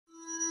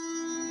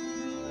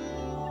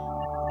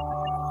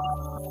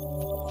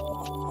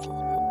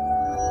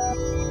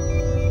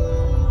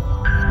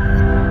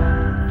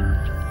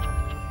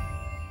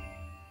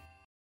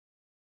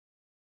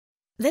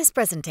This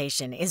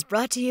presentation is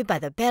brought to you by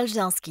the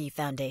Beljanski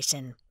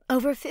Foundation.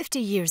 Over 50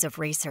 years of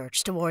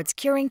research towards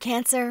curing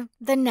cancer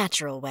the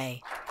natural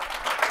way.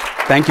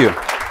 Thank you.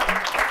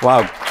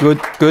 Wow.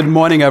 Good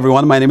morning,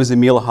 everyone. My name is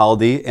Emil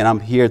Haldey, and I'm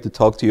here to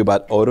talk to you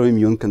about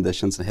autoimmune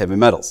conditions and heavy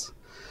metals.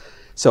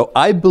 So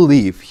I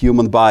believe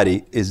human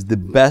body is the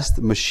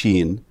best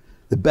machine,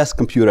 the best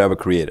computer ever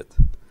created.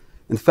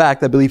 In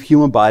fact, I believe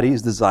human body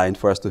is designed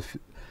for us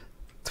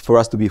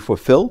to be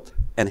fulfilled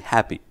and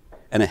happy.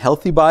 And a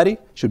healthy body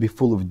should be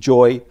full of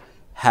joy,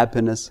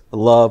 happiness,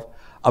 love,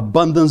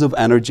 abundance of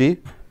energy,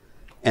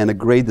 and a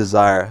great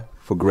desire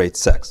for great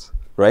sex,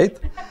 right?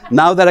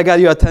 Now that I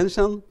got your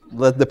attention,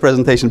 let the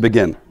presentation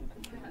begin.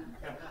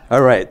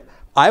 All right.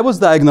 I was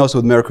diagnosed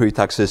with mercury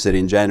toxicity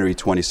in January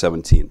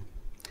 2017.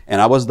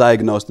 And I was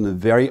diagnosed in a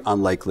very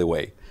unlikely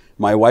way.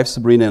 My wife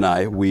Sabrina and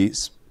I, we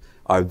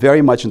are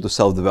very much into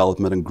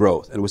self-development and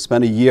growth. And we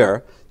spent a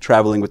year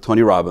traveling with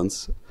Tony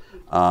Robbins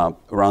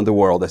around the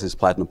world as his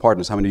platinum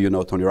partners. How many of you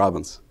know Tony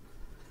Robbins?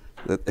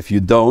 If you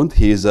don't,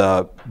 he's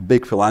a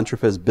big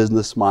philanthropist,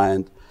 business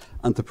mind,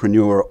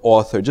 entrepreneur,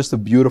 author, just a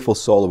beautiful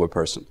soul of a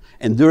person.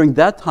 And during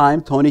that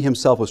time, Tony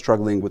himself was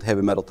struggling with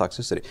heavy metal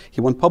toxicity.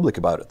 He went public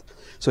about it.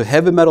 So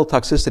heavy metal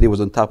toxicity was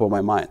on top of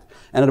my mind.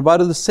 And at about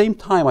the same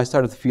time, I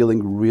started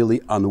feeling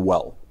really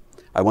unwell.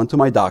 I went to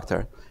my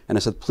doctor and I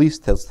said, please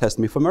test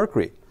me for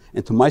mercury.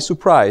 And to my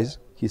surprise,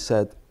 he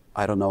said,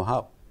 I don't know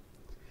how.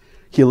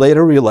 He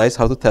later realized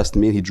how to test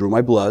me, and he drew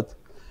my blood,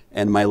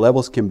 and my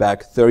levels came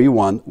back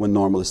 31 when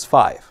normal is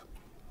 5.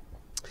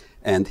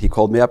 And he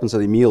called me up and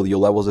said, Emil, your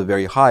levels are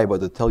very high,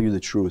 but to tell you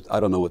the truth, I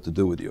don't know what to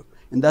do with you.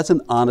 And that's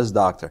an honest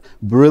doctor,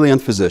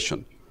 brilliant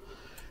physician.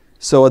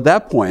 So at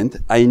that point,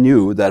 I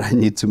knew that I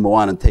need to move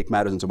on and take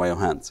matters into my own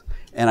hands.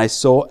 And I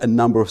saw a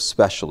number of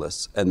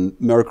specialists and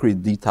mercury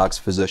detox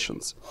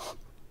physicians.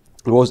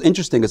 And what was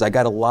interesting is I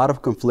got a lot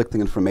of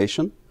conflicting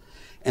information,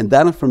 and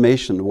that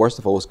information, worst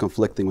of all, was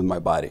conflicting with my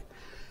body.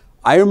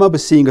 I remember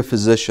seeing a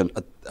physician,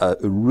 a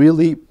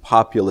really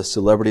popular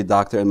celebrity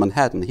doctor in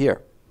Manhattan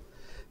here.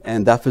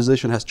 And that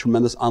physician has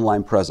tremendous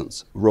online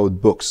presence,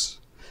 wrote books,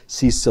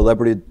 sees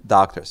celebrity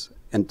doctors.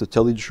 And to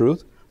tell you the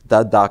truth,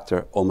 that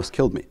doctor almost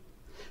killed me.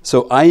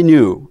 So I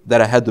knew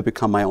that I had to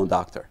become my own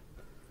doctor.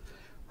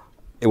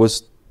 It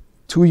was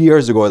 2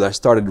 years ago that I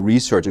started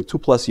researching,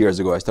 2+ years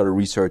ago, I started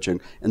researching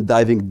and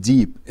diving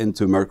deep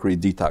into mercury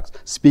detox,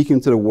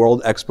 speaking to the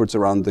world experts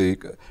around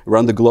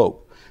the globe,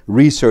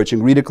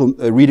 researching,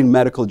 reading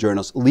medical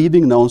journals,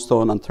 leaving no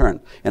stone unturned.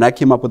 And I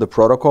came up with a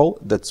protocol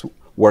that's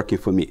working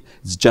for me.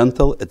 It's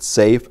gentle, it's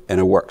safe, and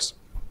it works.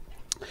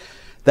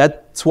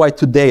 That's why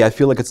today I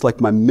feel like it's like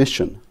my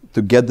mission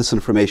to get this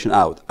information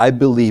out. I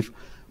believe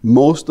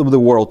most of the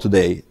world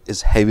today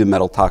is heavy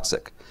metal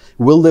toxic.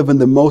 We live in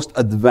the most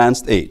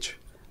advanced age,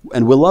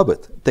 and we love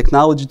it.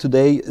 Technology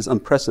today is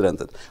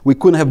unprecedented. We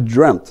couldn't have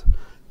dreamt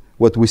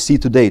what we see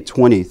today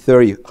 20,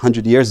 30,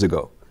 100 years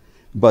ago.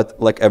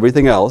 But like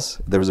everything else,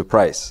 there is a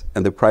price.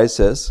 And the price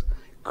is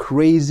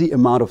crazy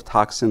amount of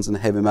toxins and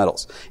heavy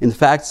metals. In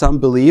fact, some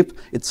believe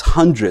it's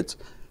 100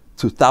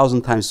 to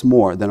 1,000 times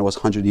more than it was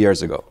 100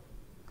 years ago.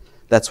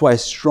 That's why I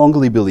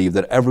strongly believe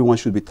that everyone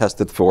should be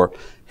tested for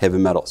heavy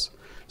metals.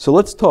 So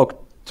let's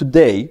talk.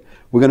 Today,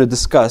 we're going to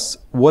discuss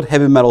what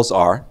heavy metals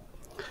are.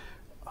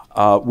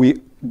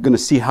 We're going to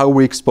see how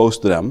we're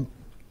exposed to them.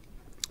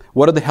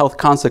 What are the health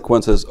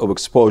consequences of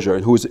exposure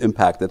and who is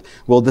impacted?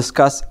 We'll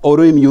discuss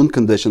autoimmune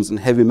conditions and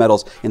heavy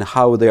metals and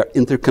how they are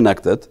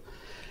interconnected.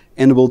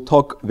 And we'll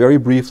talk very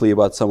briefly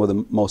about some of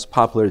the most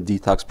popular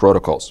detox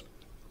protocols.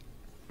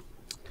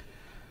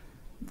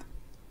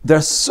 There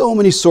are so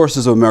many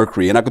sources of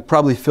mercury, and I could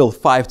probably fill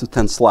 5 to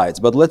 10 slides,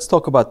 but let's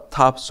talk about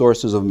top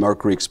sources of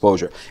mercury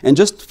exposure. And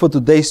just for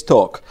today's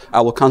talk,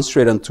 I will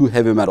concentrate on 2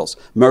 heavy metals: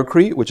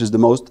 mercury, which is the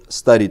most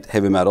studied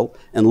heavy metal,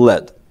 and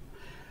lead.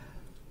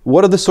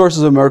 What are the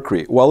sources of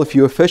mercury? Well, if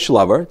you're a fish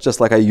lover,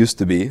 just like I used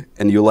to be,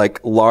 and you like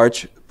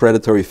large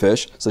predatory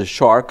fish, such as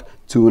shark,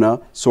 tuna,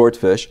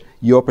 swordfish,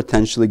 you're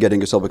potentially getting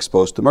yourself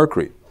exposed to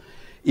mercury.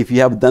 If you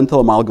have dental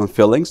amalgam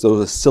fillings,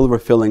 those are silver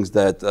fillings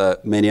that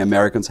many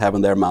Americans have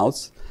in their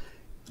mouths,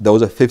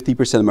 those are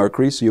 50%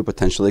 mercury, so you're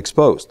potentially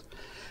exposed.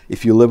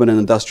 If you live in an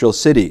industrial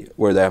city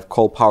where they have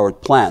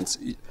coal-powered plants,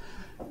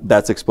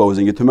 that's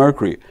exposing you to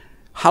mercury.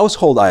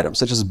 Household items,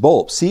 such as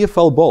bulbs,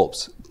 CFL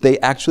bulbs, they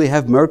actually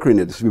have mercury in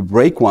it. If you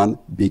break one,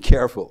 be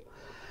careful.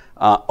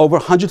 Over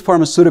 100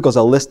 pharmaceuticals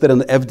are listed on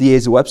the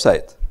FDA's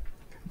website,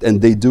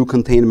 and they do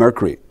contain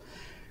mercury.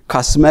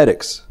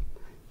 Cosmetics,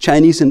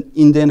 Chinese and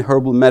Indian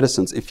herbal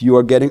medicines. If you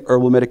are getting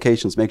herbal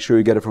medications, make sure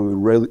you get it from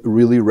a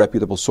really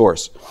reputable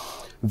source.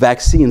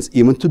 Vaccines,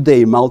 even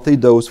today,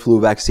 multi-dose flu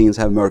vaccines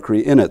have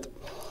mercury in it,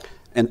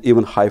 and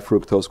even high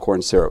fructose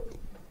corn syrup.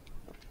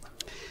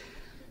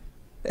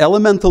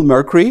 Elemental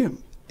mercury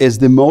is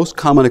the most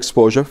common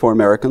exposure for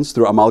Americans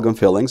through amalgam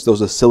fillings.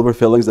 Those are silver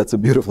fillings. That's a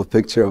beautiful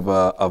picture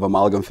of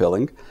amalgam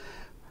filling.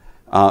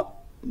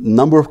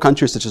 Number of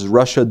countries such as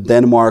Russia,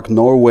 Denmark,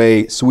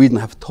 Norway, Sweden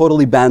have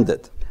totally banned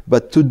it.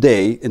 But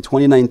today, in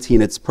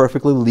 2019, it's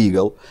perfectly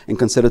legal and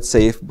considered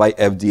safe by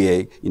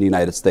FDA in the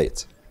United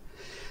States.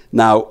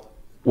 Now,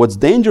 what's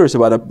dangerous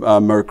about a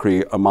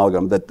mercury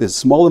amalgam, that the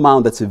small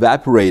amount that's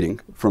evaporating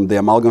from the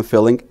amalgam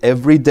filling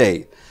every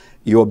day,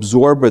 you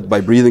absorb it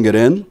by breathing it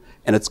in,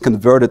 and it's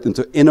converted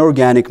into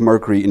inorganic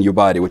mercury in your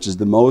body, which is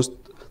the most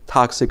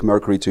toxic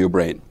mercury to your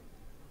brain.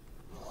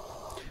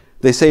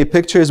 They say a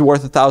picture is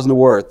worth 1,000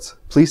 words.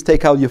 Please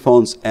take out your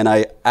phones, and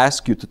I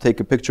ask you to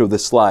take a picture of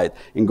this slide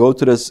and go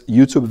to this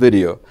YouTube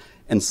video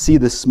and see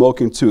this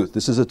smoking tooth.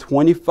 This is a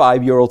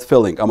 25-year-old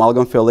filling,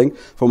 amalgam filling,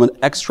 from an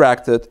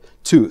extracted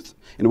tooth.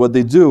 And what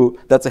they do,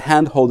 that's a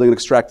hand holding an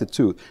extracted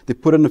tooth. They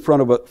put it in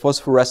front of a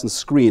phosphorescent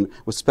screen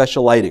with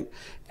special lighting.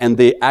 And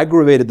they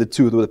aggravated the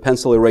tooth with a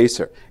pencil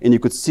eraser. And you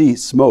could see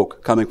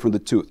smoke coming from the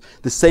tooth.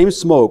 The same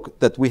smoke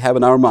that we have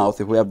in our mouth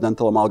if we have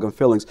dental amalgam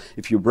fillings,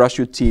 if you brush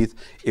your teeth,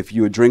 if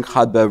you drink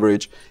hot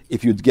beverage,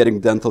 if you're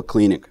getting dental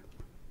cleaning.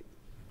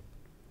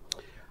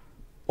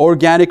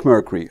 Organic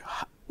mercury.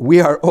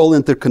 We are all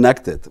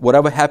interconnected.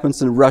 Whatever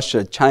happens in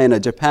Russia, China,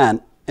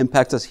 Japan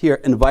impacts us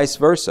here, and vice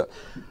versa.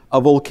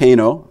 A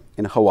volcano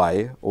in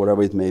Hawaii, or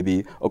whatever it may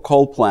be, a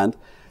coal plant,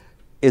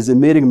 is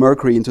emitting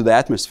mercury into the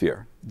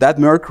atmosphere. That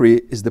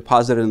mercury is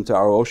deposited into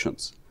our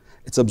oceans.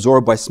 It's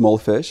absorbed by small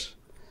fish.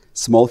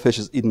 Small fish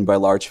is eaten by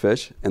large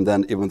fish, and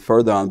then even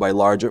further on by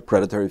larger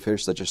predatory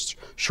fish such as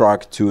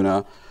shark,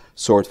 tuna,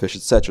 swordfish,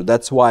 etc.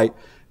 That's why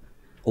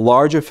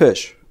larger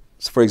fish,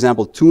 for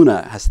example,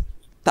 tuna has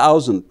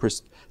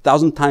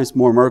 1,000 times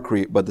more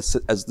mercury, but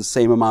as the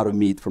same amount of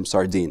meat from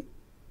sardine.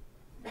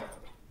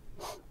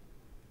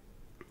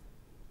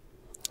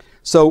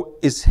 So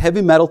is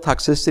heavy metal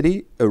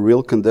toxicity a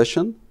real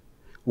condition?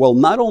 Well,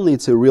 not only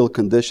it's a real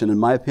condition, in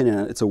my opinion,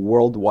 it's a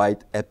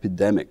worldwide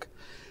epidemic.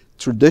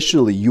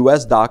 Traditionally,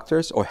 US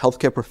doctors or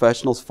healthcare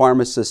professionals,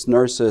 pharmacists,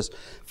 nurses,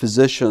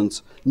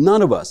 physicians,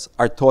 none of us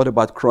are taught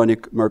about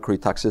chronic mercury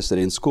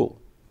toxicity in school.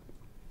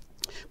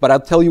 But I'll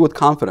tell you with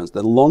confidence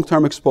that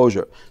long-term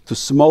exposure to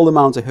small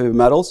amounts of heavy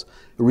metals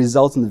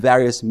results in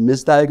various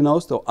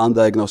misdiagnosed or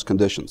undiagnosed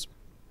conditions.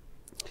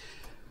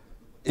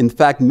 In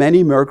fact,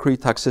 many mercury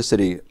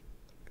toxicity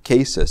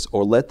cases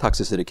or lead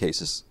toxicity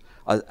cases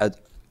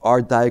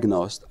are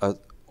diagnosed as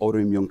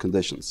autoimmune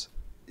conditions.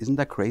 Isn't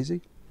that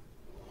crazy?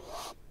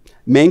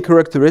 Main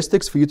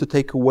characteristics for you to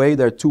take away,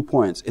 there are 2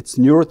 points. It's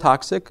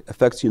neurotoxic,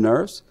 affects your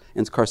nerves,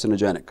 and it's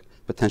carcinogenic,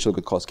 potentially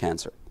could cause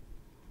cancer.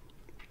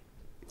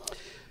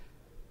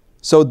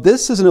 So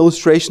this is an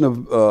illustration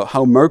of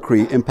how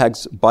mercury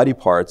impacts body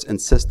parts and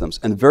systems,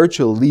 and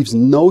virtually leaves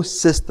no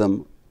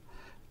system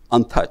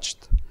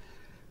untouched.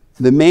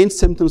 The main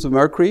symptoms of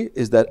mercury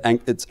is that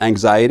it's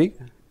anxiety,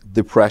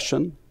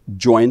 depression,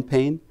 joint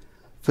pain,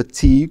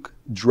 fatigue,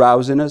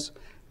 drowsiness.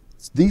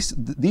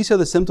 These are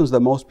the symptoms that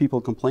most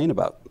people complain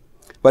about.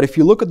 But if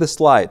you look at the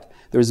slide,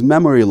 there's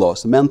memory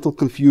loss, mental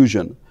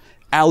confusion,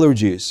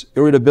 allergies,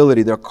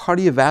 irritability. There are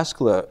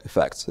cardiovascular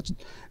effects, such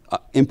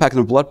impact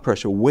on blood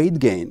pressure, weight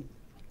gain.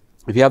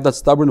 If you have that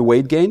stubborn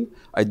weight gain,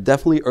 I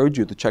definitely urge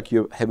you to check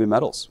your heavy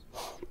metals.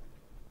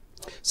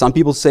 Some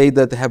people say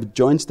that they have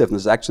joint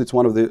stiffness. Actually, it's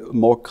one of the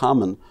more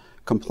common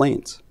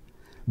complaints.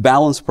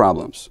 Balance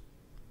problems.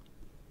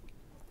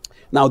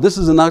 Now, this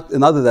is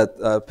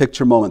another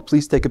picture moment.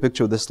 Please take a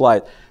picture of this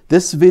slide.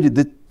 This video,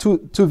 the two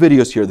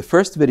videos here. The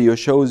first video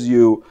shows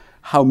you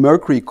how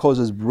mercury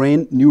causes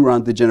brain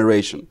neuron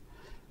degeneration.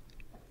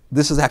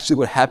 This is actually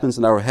what happens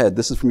in our head.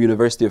 This is from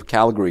University of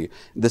Calgary.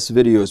 This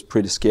video is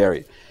pretty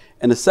scary.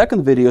 And the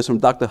second video is from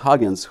Dr.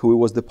 Huggins, who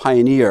was the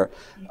pioneer.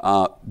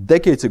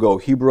 Decades ago,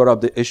 he brought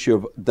up the issue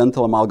of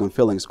dental amalgam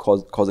fillings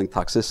causing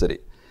toxicity.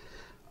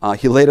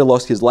 He later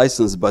lost his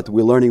license, but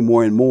we're learning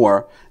more and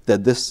more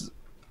that these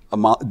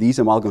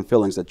amalgam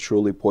fillings are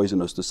truly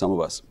poisonous to some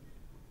of us.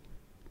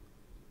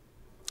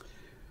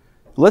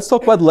 Let's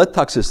talk about lead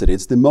toxicity.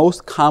 It's the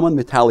most common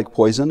metallic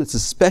poison. It's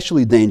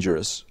especially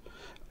dangerous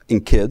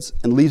in kids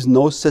and leaves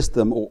no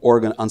system or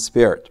organ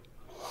unspared.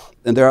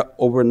 And there are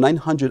over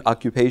 900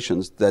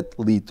 occupations that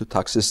lead to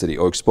toxicity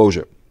or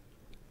exposure.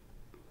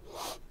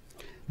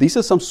 These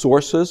are some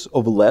sources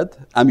of lead: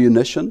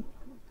 ammunition.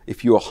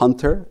 If you're a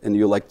hunter and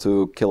you like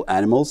to kill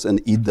animals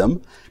and eat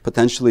them,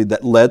 potentially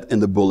that lead in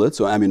the bullets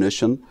or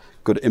ammunition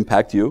could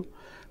impact you.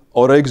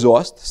 Auto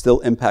exhaust still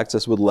impacts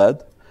us with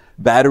lead.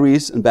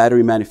 Batteries and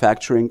battery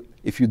manufacturing.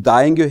 If you're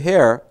dyeing your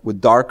hair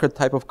with darker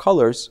type of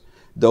colors,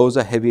 those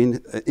are heavy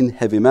in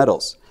heavy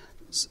metals,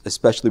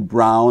 especially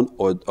brown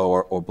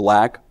or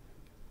black.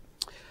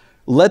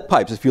 Lead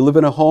pipes. If you live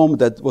in a home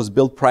that was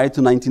built prior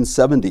to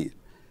 1970,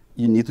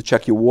 you need to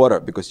check your water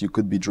because you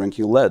could be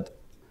drinking lead.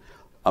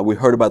 We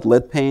heard about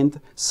lead paint.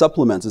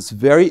 Supplements. It's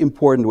very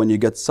important when you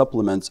get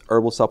supplements,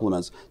 herbal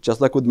supplements, just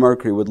like with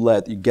mercury, with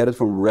lead, you get it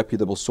from a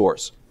reputable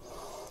source.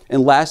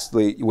 And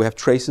lastly, we have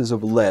traces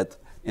of lead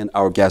in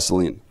our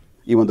gasoline,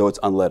 even though it's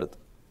unleaded.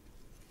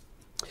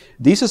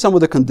 These are some of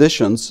the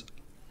conditions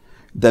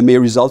that may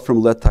result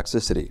from lead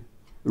toxicity.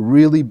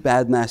 Really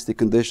bad, nasty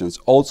conditions: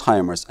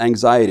 Alzheimer's,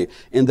 anxiety.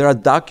 And there are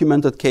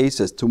documented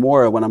cases.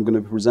 Tomorrow, when I'm going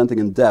to be presenting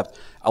in depth,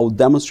 I will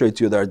demonstrate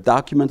to you there are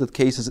documented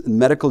cases in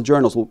medical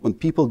journals when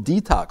people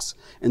detox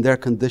and their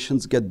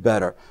conditions get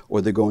better or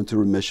they go into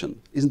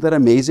remission. Isn't that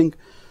amazing?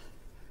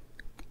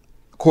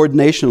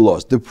 coordination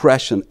loss,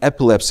 depression,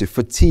 epilepsy,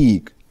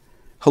 fatigue,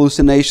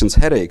 hallucinations,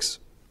 headaches,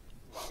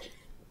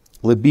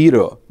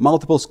 libido,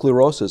 multiple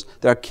sclerosis.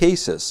 There are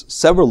cases,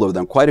 several of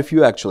them, quite a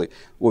few actually,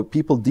 where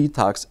people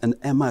detox and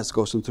MS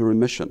goes into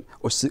remission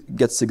or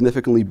gets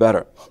significantly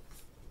better.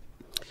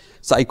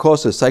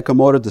 Psychosis,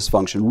 psychomotor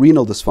dysfunction,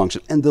 renal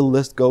dysfunction, and the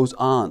list goes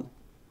on.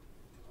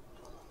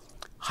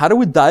 How do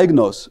we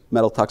diagnose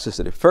metal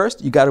toxicity?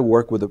 First, you got to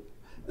work with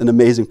an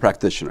amazing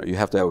practitioner. You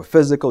have to have a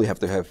physical, you have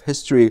to have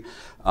history,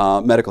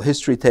 medical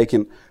history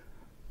taken,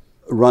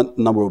 run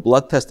a number of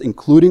blood tests,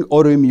 including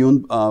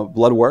autoimmune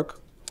blood work.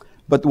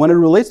 But when it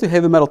relates to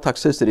heavy metal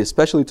toxicity,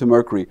 especially to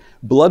mercury,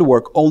 blood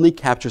work only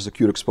captures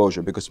acute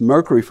exposure because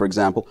mercury, for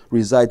example,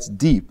 resides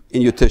deep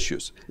in your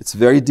tissues. It's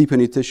very deep in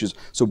your tissues.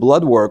 So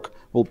blood work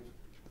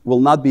will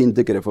not be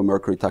indicative of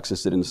mercury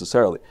toxicity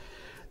necessarily.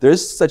 There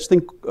is such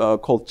thing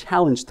called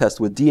challenge tests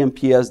with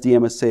DMPS,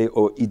 DMSA,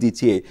 or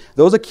EDTA.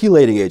 Those are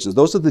chelating agents.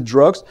 Those are the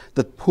drugs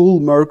that pull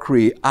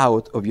mercury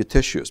out of your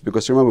tissues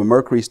because remember,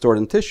 mercury is stored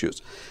in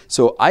tissues.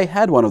 So I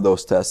had one of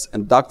those tests,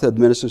 and doctor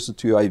administers it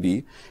to your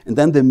IV, and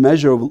then they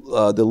measure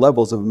the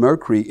levels of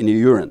mercury in your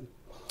urine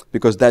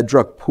because that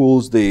drug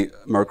pulls the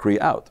mercury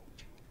out.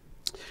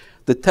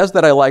 The test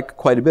that I like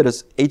quite a bit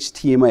is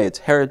HTMA. It's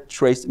hair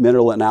trace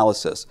mineral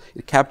analysis.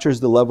 It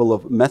captures the level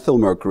of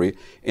methylmercury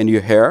in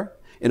your hair,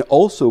 and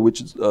also,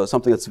 which is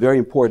something that's very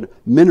important,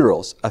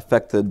 minerals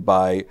affected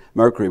by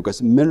mercury,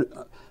 because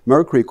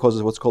mercury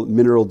causes what's called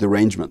mineral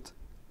derangement.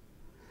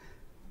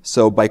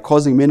 So by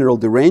causing mineral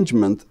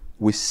derangement,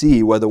 we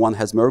see whether one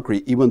has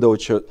mercury, even though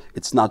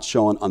it's not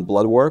shown on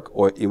blood work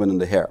or even in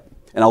the hair.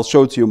 And I'll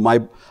show to you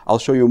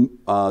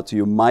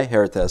my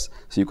hair test,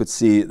 so you could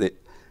see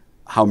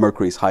how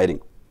mercury is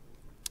hiding.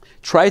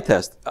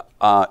 Tri-test,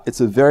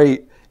 it's a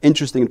very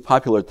interesting and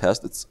popular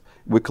test.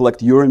 We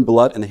collect urine,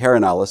 blood, and hair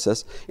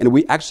analysis, and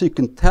we actually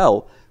can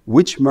tell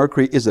which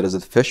mercury is it. Is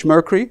it fish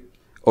mercury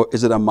or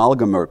is it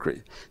amalgam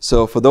mercury?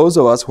 So for those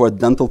of us who are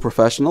dental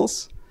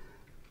professionals,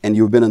 and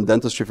you've been in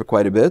dentistry for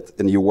quite a bit,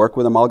 and you work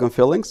with amalgam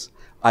fillings,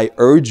 I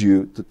urge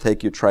you to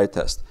take your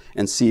tri-test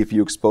and see if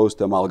you're exposed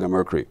to amalgam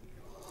mercury.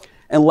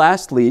 And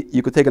lastly,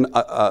 you could take an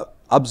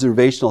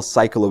observational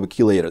cycle of a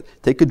chelator.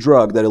 Take a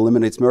drug that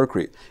eliminates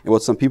mercury. And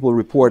what some people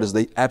report is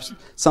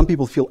some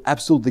people feel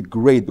absolutely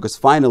great because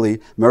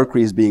finally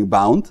mercury is being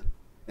bound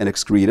and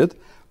excreted,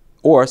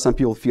 or some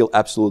people feel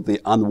absolutely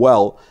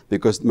unwell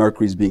because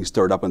mercury is being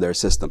stored up in their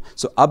system.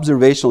 So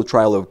observational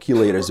trial of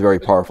chelator is very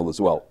powerful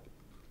as well.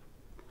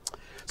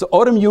 So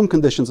autoimmune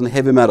conditions and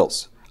heavy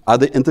metals, are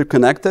they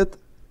interconnected?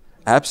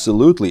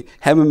 Absolutely.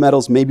 Heavy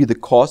metals may be the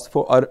cause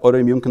for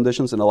autoimmune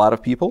conditions in a lot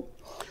of people.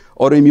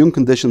 Autoimmune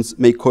conditions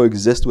may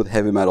coexist with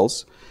heavy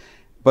metals,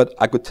 but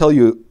I could tell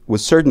you with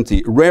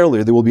certainty,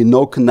 rarely there will be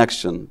no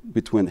connection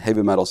between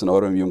heavy metals and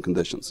autoimmune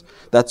conditions.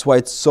 That's why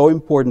it's so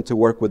important to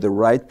work with the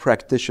right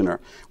practitioner,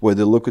 where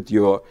they look at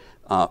your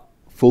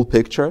full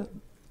picture,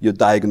 your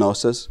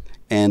diagnosis,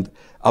 and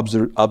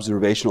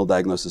observational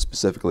diagnosis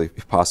specifically,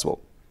 if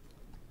possible.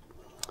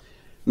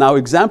 Now,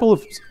 example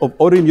of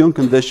autoimmune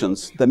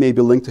conditions that may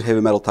be linked to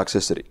heavy metal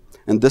toxicity,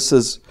 and this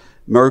is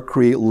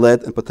mercury,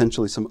 lead, and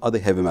potentially some other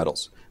heavy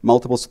metals.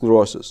 Multiple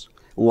sclerosis,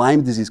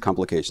 Lyme disease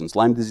complications.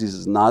 Lyme disease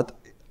is not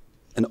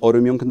an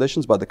autoimmune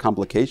condition, but the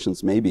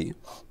complications may be.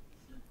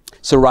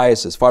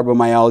 Psoriasis,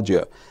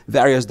 fibromyalgia,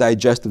 various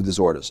digestive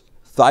disorders,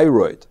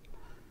 thyroid,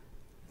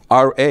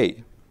 RA.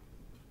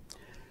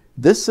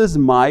 This is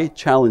my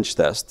challenge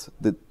test,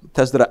 the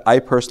test that I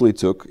personally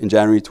took in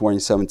January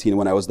 2017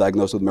 when I was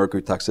diagnosed with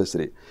mercury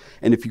toxicity.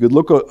 And if you could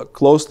look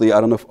closely, I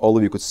don't know if all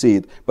of you could see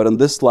it, but on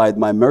this slide,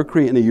 my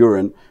mercury in the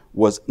urine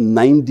was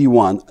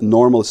 91,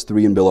 normal is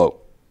 3 and below.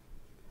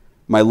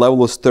 My level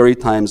was 30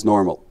 times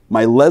normal.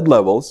 My lead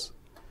levels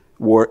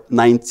were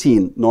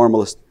 19,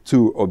 normal is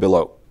 2 or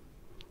below.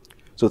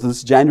 So this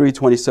is January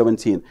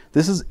 2017.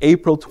 This is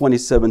April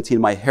 2017,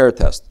 my hair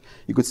test.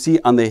 You could see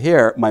on the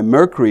hair, my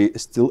mercury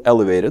is still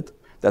elevated.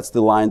 That's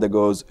the line that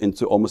goes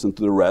almost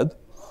into the red.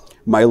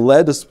 My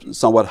lead is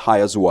somewhat high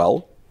as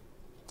well.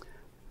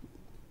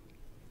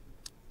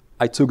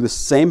 I took the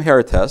same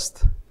hair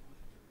test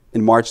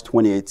in March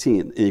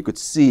 2018, and you could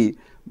see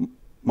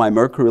my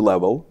mercury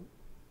level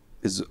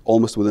is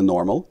almost within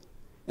normal,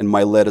 and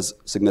my lead is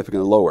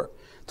significantly lower.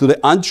 To the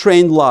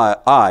untrained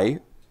eye,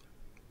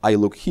 I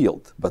look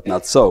healed, but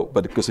not so.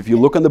 But because if you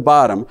look on the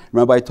bottom,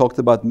 remember I talked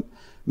about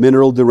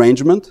mineral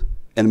derangement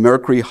and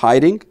mercury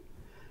hiding?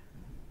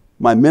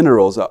 My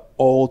minerals are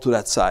all to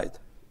that side,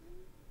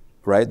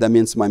 right? That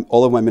means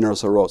all of my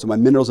minerals are raw. So my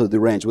minerals are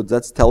deranged. What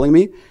that's telling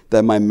me,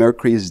 that my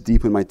mercury is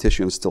deep in my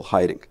tissue and still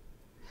hiding.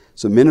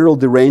 So mineral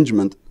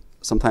derangement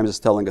sometimes is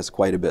telling us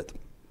quite a bit.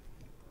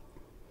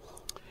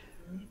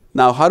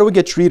 Now, how do we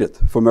get treated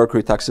for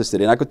mercury toxicity?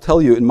 And I could tell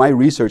you in my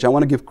research, I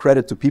want to give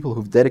credit to people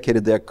who've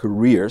dedicated their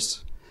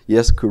careers,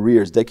 yes,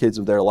 careers, decades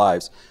of their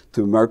lives,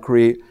 to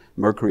mercury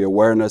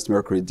awareness,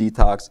 mercury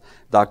detox,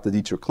 Dr.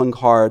 Dietrich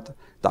Klinghardt,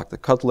 Dr.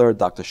 Cutler,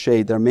 Dr.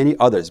 Shea. There are many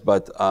others,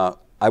 but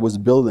I was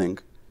building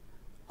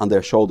on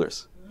their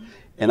shoulders.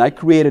 And I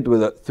created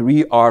with a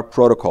 3R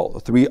protocol,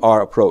 a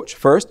 3R approach.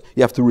 First,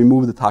 you have to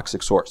remove the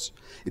toxic source.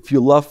 If you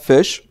love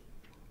fish,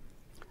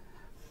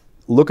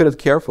 look at it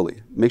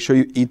carefully. Make sure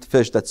you eat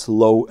fish that's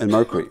low in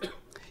mercury.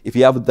 If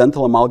you have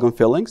dental amalgam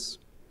fillings,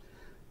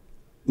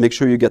 make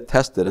sure you get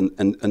tested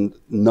and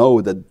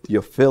know that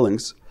your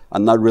fillings are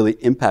not really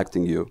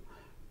impacting you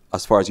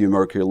as far as your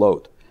mercury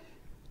load.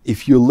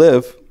 If you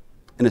live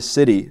in a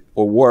city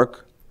or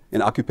work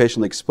and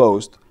occupationally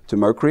exposed to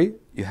mercury,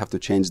 you have to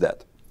change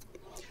that.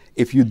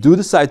 If you do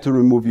decide to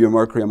remove your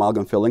mercury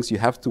amalgam fillings, you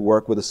have to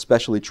work with a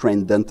specially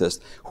trained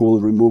dentist who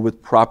will remove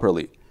it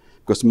properly.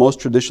 Because most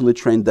traditionally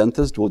trained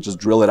dentists will just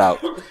drill it out,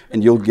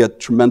 and you'll get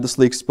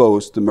tremendously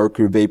exposed to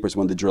mercury vapors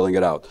when they're drilling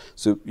it out.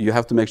 So you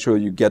have to make sure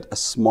you get a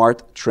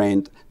smart,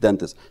 trained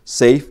dentist.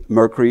 Safe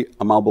mercury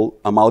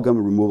amalgam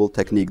removal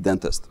technique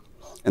dentist.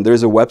 And there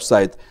is a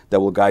website that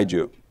will guide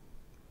you.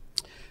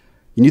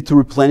 You need to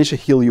replenish and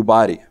heal your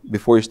body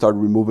before you start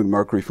removing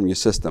mercury from your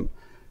system.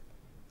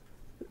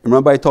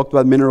 Remember I talked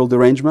about mineral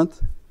derangement?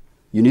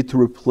 You need to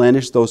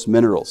replenish those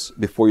minerals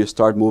before you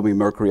start moving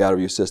mercury out of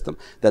your system.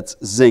 That's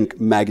zinc,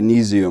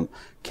 magnesium,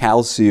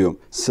 calcium,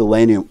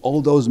 selenium.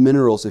 All those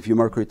minerals, if you're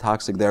mercury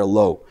toxic, they're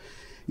low.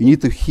 You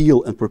need to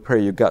heal and prepare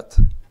your gut.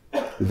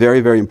 Very,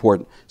 very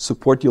important.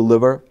 Support your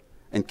liver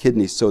and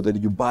kidneys so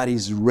that your body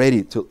is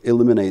ready to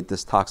eliminate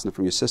this toxin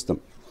from your system.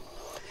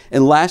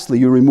 And lastly,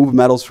 you remove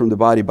metals from the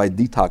body by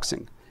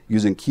detoxing,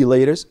 using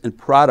chelators and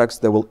products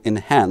that will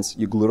enhance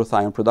your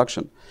glutathione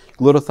production.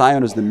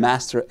 Glutathione is the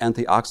master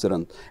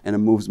antioxidant and it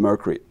moves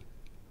mercury.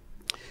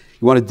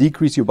 You want to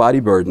decrease your body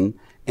burden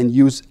and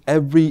use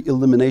every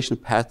elimination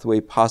pathway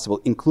possible,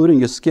 including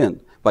your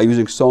skin, by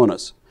using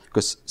saunas,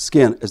 because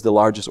skin is the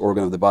largest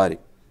organ of the body.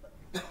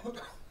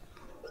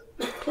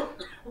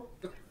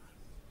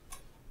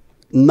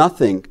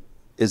 Nothing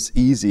is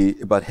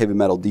easy about heavy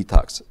metal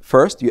detox.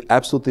 First, you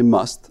absolutely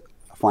must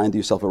find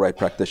yourself a right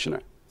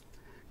practitioner.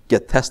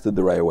 Get tested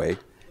the right way,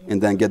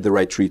 and then get the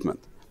right treatment.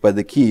 But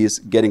the key is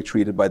getting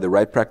treated by the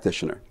right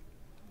practitioner.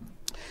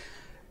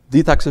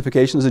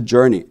 Detoxification is a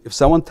journey. If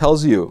someone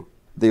tells you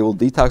they will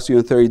detox you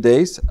in 30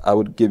 days, I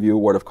would give you a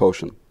word of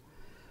caution.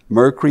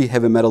 Mercury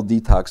heavy metal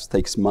detox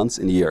takes months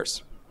and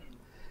years.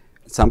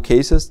 In some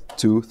cases,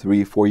 2,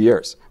 3, 4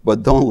 years.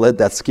 But don't let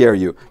that scare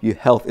you. Your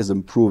health is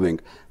improving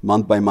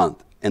month by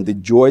month. And the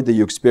joy that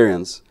you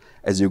experience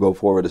as you go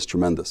forward is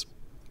tremendous.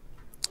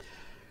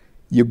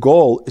 Your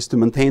goal is to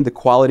maintain the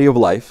quality of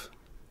life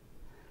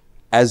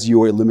as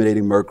you are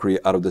eliminating mercury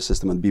out of the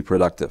system and be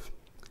productive.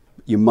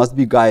 You must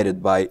be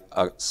guided by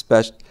a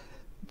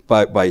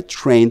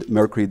trained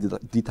mercury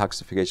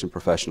detoxification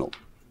professional.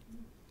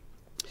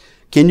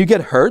 Can you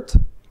get hurt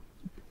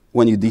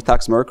when you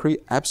detox mercury?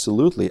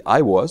 Absolutely,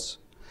 I was.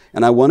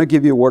 And I want to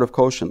give you a word of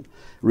caution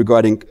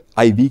regarding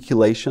IV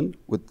chelation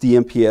with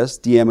DMPS,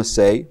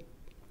 DMSA,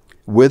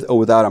 with or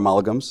without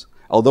amalgams.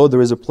 Although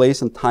there is a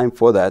place and time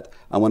for that,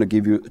 I want to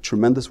give you a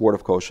tremendous word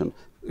of caution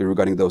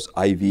regarding those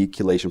IV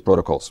chelation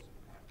protocols.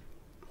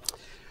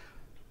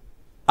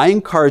 I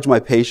encourage my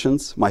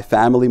patients, my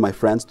family, my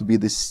friends to be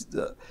the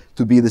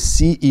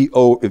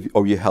CEO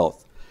of your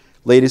health.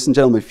 Ladies and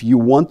gentlemen, if you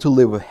want to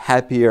live a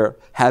happier,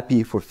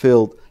 happy,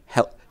 fulfilled,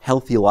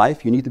 healthy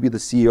life, you need to be the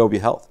CEO of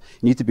your health.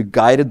 You need to be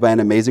guided by an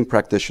amazing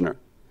practitioner.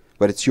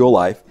 But it's your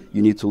life,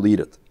 you need to lead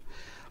it.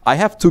 I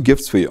have 2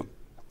 gifts for you.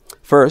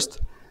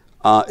 First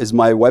is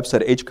my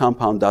website,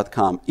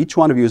 hcompound.com. Each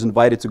one of you is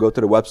invited to go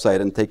to the website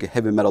and take a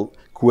heavy metal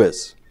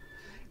quiz.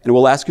 And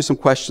we'll ask you some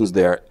questions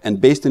there, and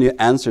based on your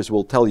answers,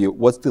 we'll tell you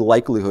what's the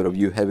likelihood of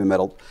you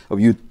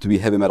to be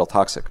heavy metal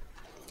toxic.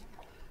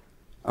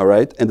 All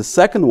right? And the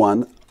second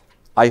one,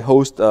 I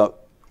host a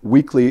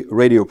weekly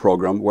radio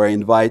program where I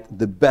invite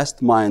the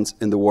best minds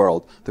in the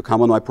world to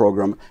come on my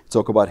program,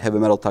 talk about heavy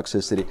metal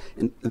toxicity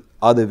and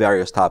other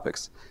various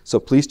topics. So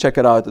please check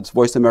it out. It's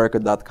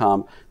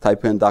voiceamerica.com.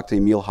 Type in Dr.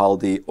 Emil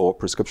Haldey or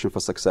Prescription for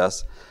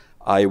Success.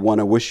 I want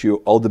to wish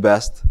you all the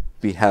best.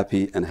 Be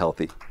happy and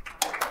healthy.